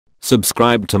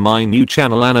Subscribe to my new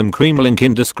channel AnimeCream, link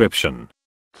in description.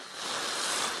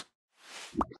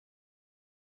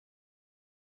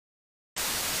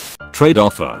 Trade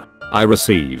offer. I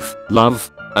receive love,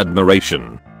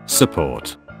 admiration,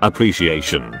 support,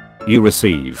 appreciation. You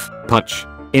receive punch,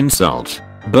 insult,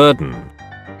 burden.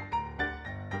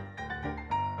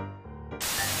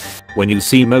 When you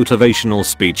see motivational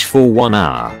speech for 1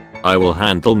 hour, I will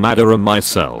handle matter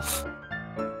myself.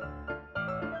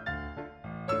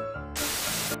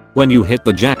 When you hit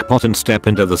the jackpot and step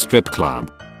into the strip club.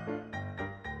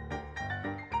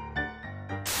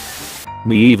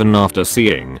 Me even after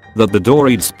seeing that the door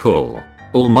reads pull,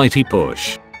 almighty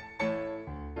push.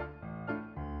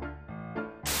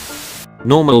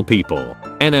 Normal people.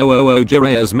 NOOO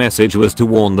Jiraiya's message was to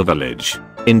warn the village.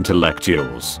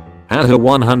 Intellectuals. Had her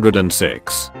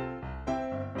 106.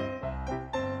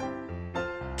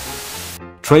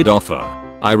 Trade offer.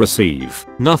 I receive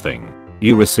nothing.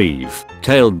 You receive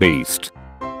tailed beast.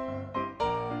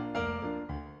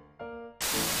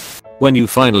 When you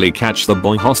finally catch the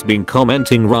boy who's been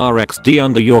commenting rar XD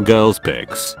under your girl's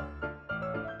pics.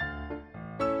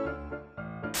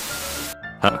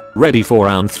 Ready for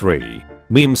round 3.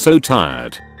 Meme so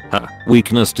tired.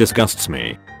 Weakness disgusts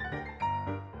me.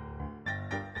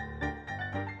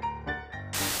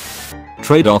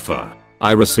 Trade offer.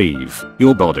 I receive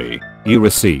your body. You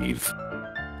receive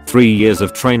 3 years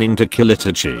of training to kill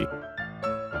Itachi.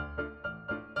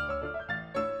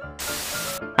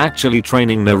 Actually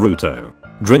training Naruto.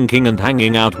 Drinking and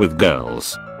hanging out with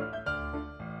girls.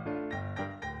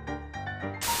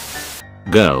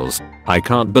 Girls. I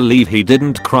can't believe he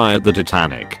didn't cry at the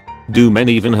Titanic. Do men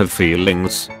even have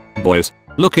feelings? Boys.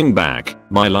 Looking back,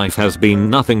 my life has been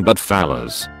nothing but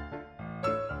failures.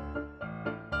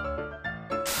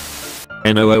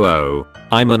 NOOO.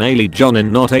 I'm an Ailey John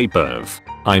and not a perv.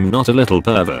 I'm not a little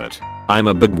pervert. I'm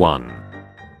a big one.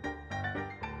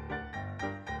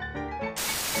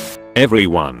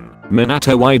 Everyone.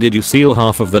 Minato, why did you seal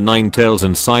half of the 9 tails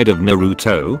inside of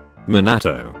Naruto?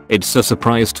 Minato, it's a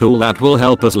surprise tool that will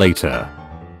help us later.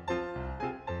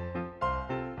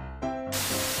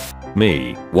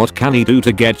 Me, what can he do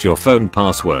to get your phone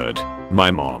password? My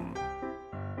mom.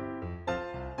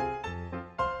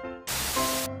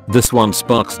 This one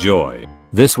sparks joy.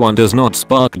 This one does not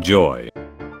spark joy.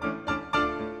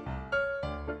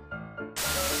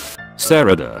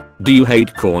 Sarada, do you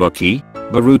hate Koroki?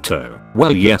 Boruto,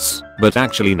 well yes, but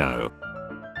actually no.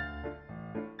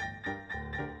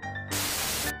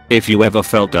 If you ever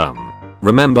felt dumb,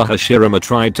 remember Hashirama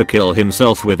tried to kill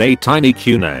himself with a tiny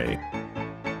kunai.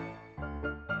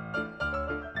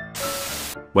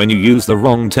 When you use the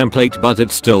wrong template but it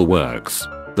still works.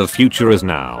 The future is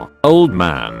now, old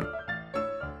man.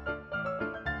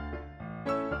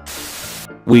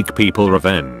 Weak people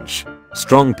revenge.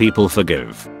 Strong people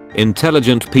forgive.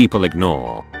 Intelligent people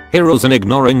ignore. Heroes in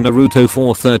ignoring Naruto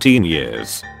for 13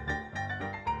 years.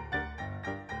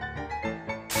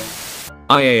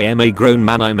 I am a grown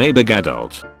man, I'm a big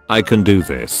adult. I can do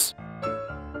this.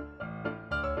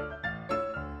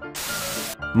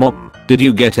 Mom, did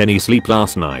you get any sleep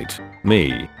last night?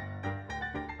 Me.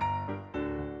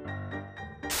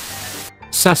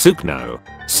 Sasuke no.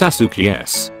 Sasuke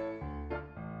yes.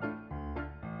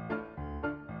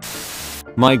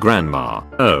 My grandma,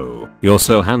 oh, you're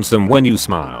so handsome when you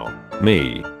smile.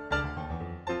 Me.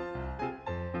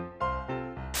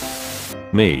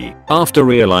 Me, after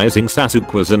realizing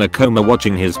Sasuke was in a coma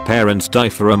watching his parents die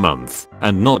for a month,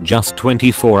 and not just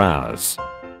 24 hours.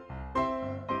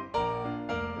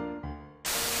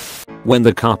 When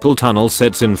the carpal tunnel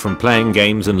sets in from playing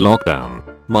games in lockdown,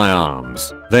 my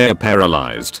arms, they're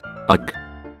paralyzed. Ugh.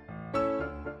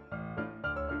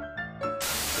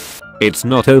 It's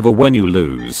not over when you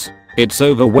lose. It's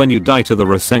over when you die to the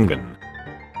Rasengan.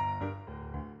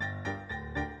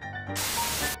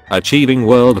 Achieving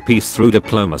world peace through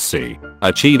diplomacy.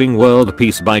 Achieving world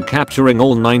peace by capturing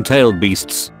all 9-tailed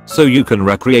beasts, so you can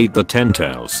recreate the 10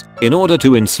 tails, in order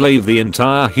to enslave the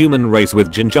entire human race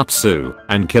with Jinjutsu,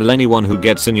 and kill anyone who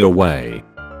gets in your way.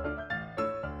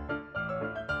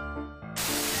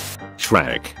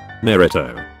 Shrek.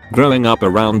 Naruto. Growing up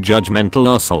around judgmental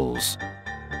assholes.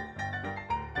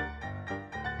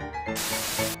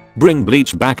 Bring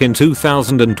Bleach back in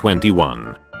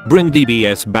 2021. Bring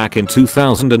DBS back in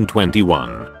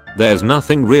 2021. There's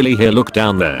nothing really here, look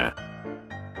down there.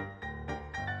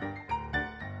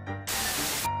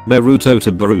 Naruto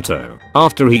to Boruto,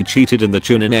 after he cheated in the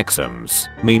Chunin exams,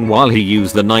 meanwhile he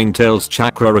used the 9 tails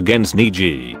chakra against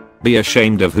Neji. Be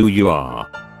ashamed of who you are.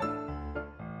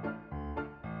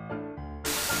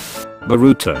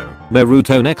 Naruto.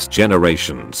 Naruto Next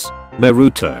Generations.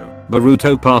 Naruto.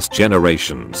 Naruto past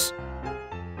generations.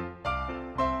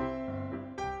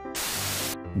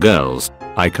 Girls,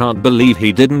 I can't believe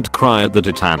he didn't cry at the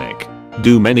Titanic.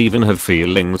 Do men even have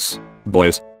feelings?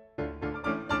 Boys.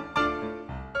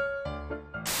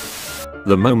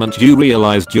 The moment you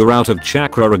realized you're out of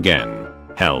chakra again.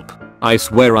 Help. I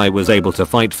swear I was able to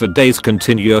fight for days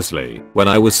continuously when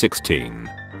I was 16.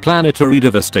 Planetary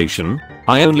devastation?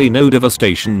 I only know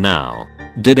devastation now.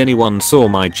 Did anyone saw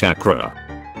my chakra?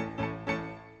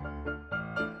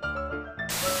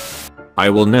 I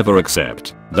will never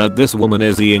accept that this woman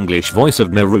is the English voice of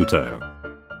Naruto.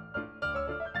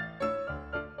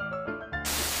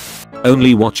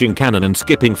 Only watching canon and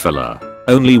skipping filler.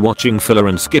 Only watching filler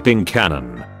and skipping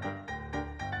canon.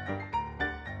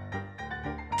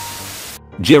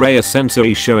 Jiraiya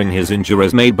Sensei showing his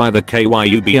injuries made by the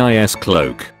Kyubis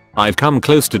cloak. I've come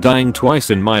close to dying twice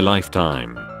in my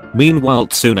lifetime. Meanwhile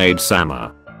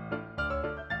Tsunade-sama.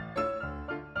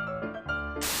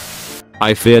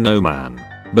 I fear no man.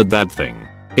 But that thing.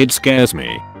 It scares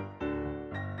me.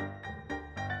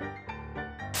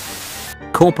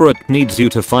 Corporate needs you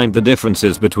to find the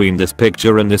differences between this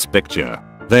picture and this picture.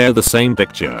 They're the same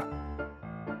picture.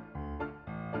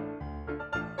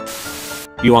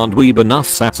 You aren't weeb enough,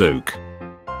 Sasuke.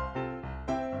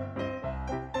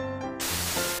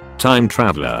 Time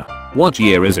traveler. What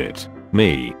year is it?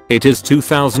 Me. It is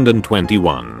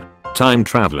 2021. Time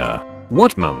traveler.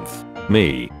 What month?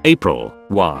 Me. April.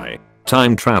 Why?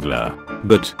 Time traveler.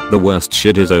 But the worst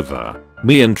shit is over.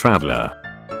 Me and traveler.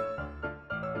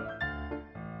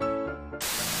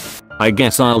 I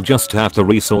guess I'll just have to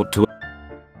resort to.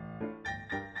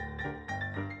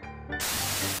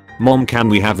 Mom, can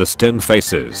we have the stone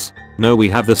faces? No, we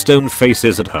have the stone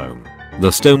faces at home.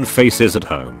 The stone faces at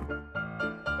home.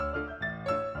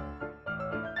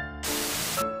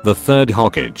 The third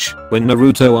Hokage, when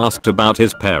Naruto asked about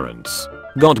his parents.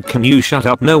 God, can you shut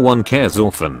up, no one cares,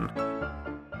 orphan.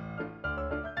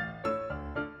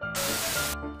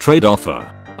 Trade offer.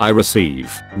 I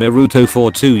receive Naruto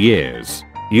for 2 years.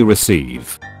 You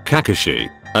receive Kakashi,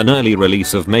 an early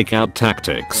release of Makeout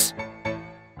Tactics.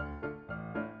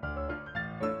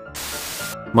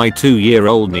 My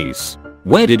 2-year-old niece.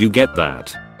 Where did you get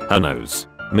that? Her nose.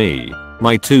 Me.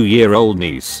 My 2-year-old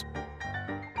niece.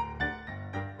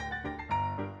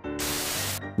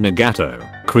 Nagato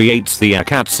creates the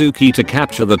Akatsuki to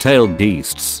capture the tailed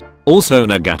beasts. Also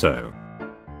Nagato.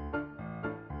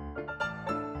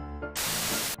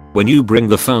 When you bring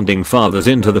the founding fathers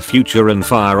into the future and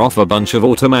fire off a bunch of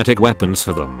automatic weapons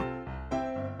for them.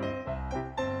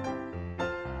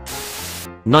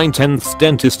 9/10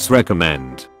 dentists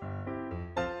recommend.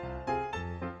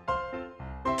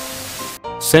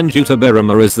 Senjuta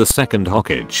Berama is the second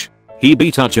Hokage. He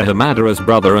beat Uchiha Madara's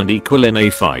brother and equal in a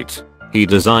fight. He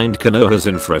designed Konoha's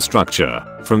infrastructure,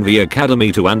 from the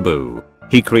academy to Anbu.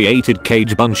 He created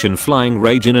Cage Bunshin, Flying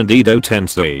Raijin and Edo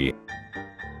Tensei.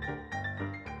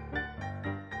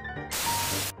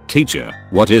 Teacher,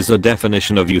 what is the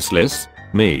definition of useless?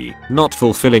 Me, not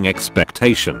fulfilling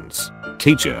expectations.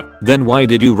 Teacher, then why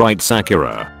did you write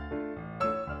Sakura?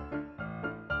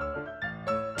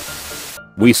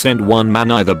 We send one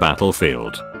man either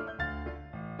battlefield.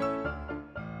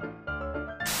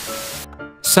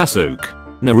 Sasuke,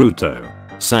 Naruto,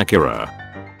 Sakura.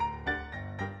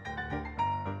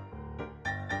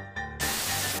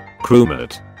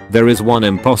 Crewmate, there is one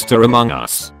imposter among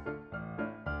us.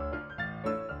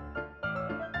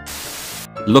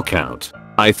 Look out,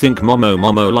 I think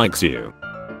Momo likes you.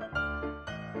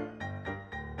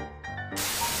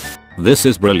 This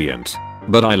is brilliant,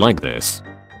 but I like this.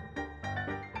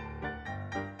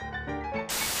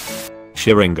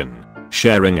 Sharingan.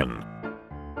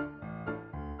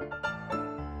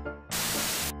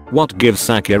 What gives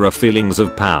Sakura feelings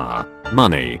of power,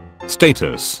 money,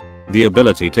 status, the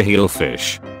ability to heal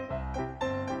fish?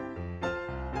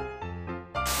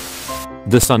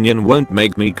 This onion won't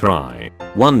make me cry.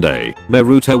 One day,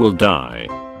 Naruto will die.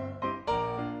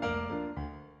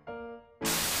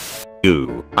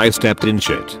 Ooh, I stepped in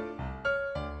shit.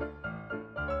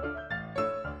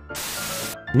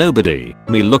 Nobody,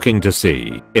 me looking to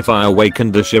see if I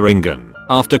awakened the Sharingan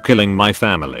after killing my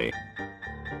family.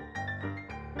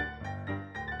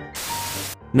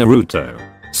 Naruto,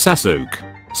 Sasuke,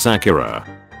 Sakura.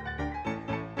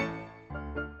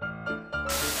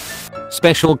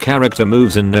 Special character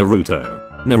moves in Naruto.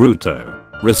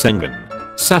 Rasengan,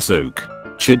 Sasuke,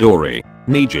 Chidori,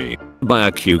 Neji,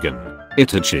 Byakugan,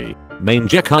 Itachi, Main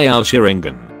Gekkai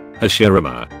Sharingan,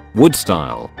 Hashirama, Wood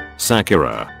Style,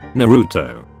 Sakura,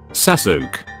 Naruto,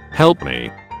 Sasuke, help me.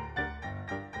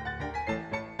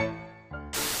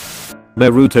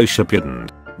 Naruto Shippuden,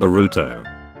 Naruto.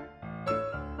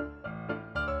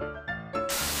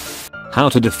 How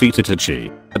to defeat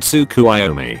Itachi at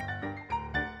Tsukuyomi.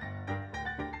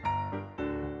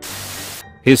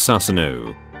 His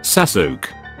Susanoo.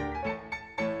 Sasuke.